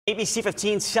ABC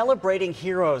 15 celebrating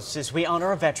heroes as we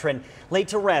honor a veteran laid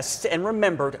to rest and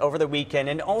remembered over the weekend,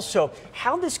 and also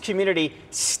how this community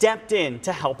stepped in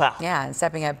to help out. Yeah, and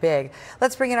stepping up big.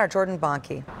 Let's bring in our Jordan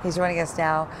Bonke. He's joining us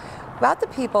now about the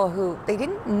people who, they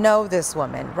didn't know this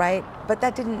woman, right? But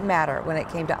that didn't matter when it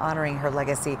came to honoring her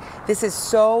legacy. This is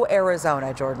so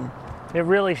Arizona, Jordan. It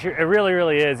really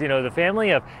is. You know, the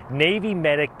family of Navy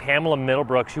medic Pamela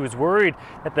Middlebrook, she was worried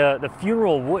that the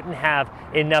funeral wouldn't have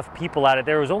enough people at it.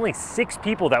 There was only 6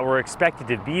 people that were expected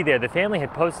to be there. The family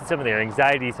had posted some of their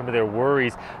anxieties, some of their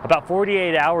worries about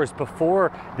 48 hours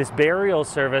before this burial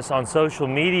service on social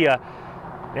media.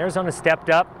 Arizona stepped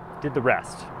up, did the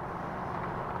rest.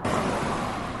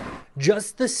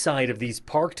 Just the sight of these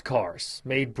parked cars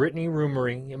made Brittany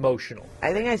Rumery emotional.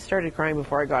 I think I started crying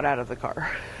before I got out of the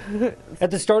car. At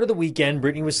the start of the weekend,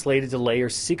 Brittany was slated to lay her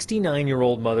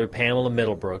 69-year-old mother, Pamela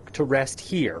Middlebrook, to rest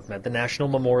here at the National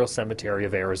Memorial Cemetery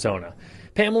of Arizona.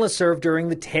 Pamela served during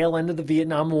the tail end of the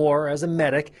Vietnam War as a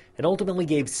medic and ultimately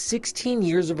gave 16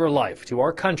 years of her life to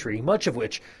our country, much of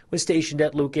which was stationed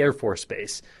at Luke Air Force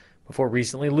Base, before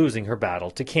recently losing her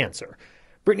battle to cancer.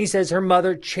 Brittany says her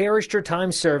mother cherished her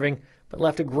time serving, but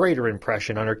left a greater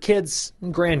impression on her kids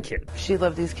and grandkids. She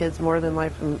loved these kids more than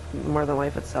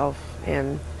life itself,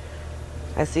 and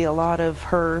I see a lot of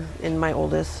her in my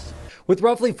oldest. With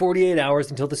roughly 48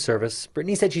 hours until the service,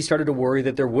 Brittany said she started to worry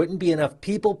that there wouldn't be enough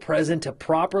people present to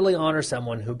properly honor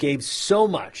someone who gave so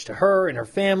much to her and her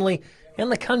family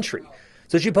and the country.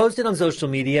 So she posted on social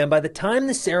media, and by the time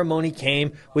the ceremony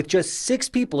came, with just 6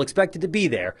 people expected to be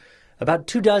there, about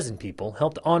 24 people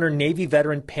helped honor Navy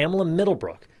veteran Pamela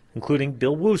Middlebrook, including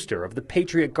Bill Wooster of the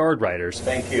Patriot Guard Riders,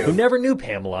 who never knew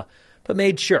Pamela, but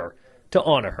made sure to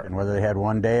honor her. And whether they had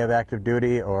 1 day of active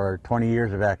duty or 20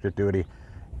 years of active duty,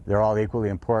 they're all equally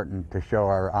important to show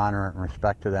our honor and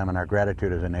respect to them and our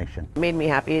gratitude as a nation. It made me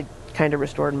happy. It kind of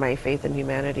restored my faith in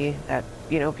humanity, that,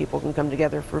 you know, people can come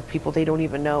together for people they don't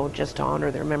even know just to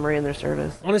honor their memory and their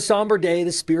service. On a somber day,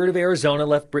 the spirit of Arizona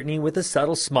left Brittany with a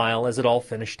subtle smile as it all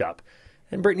finished up.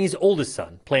 And Brittany's oldest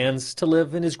son plans to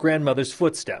live in his grandmother's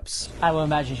footsteps. I will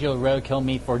imagine she'll roadkill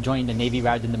me for joining the Navy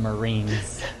rather than the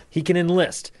Marines. He can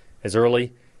enlist as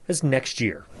early as next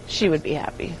year. She would be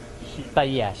happy. But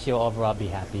yeah, she'll overall be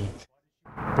happy.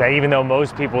 Now, even though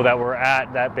most people that were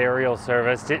at that burial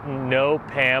service didn't know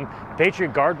Pam,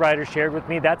 Patriot Guard Riders shared with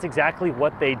me that's exactly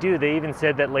what they do. They even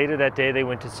said that later that day they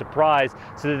went to Surprise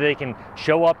so that they can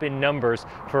show up in numbers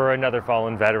for another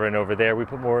fallen veteran over there. We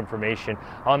put more information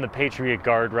on the Patriot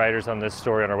Guard Riders on this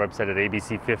story on our website at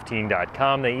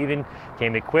abc15.com. They even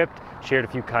came equipped, shared a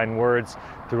few kind words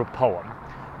through a poem.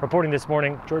 Reporting this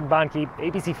morning, Jordan Bonke,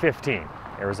 ABC 15,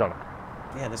 Arizona.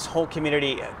 Yeah, this whole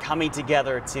community coming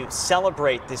together to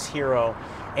celebrate this hero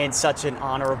in such an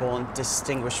honorable and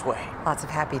distinguished way. Lots of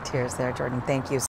happy tears there, Jordan. Thank you.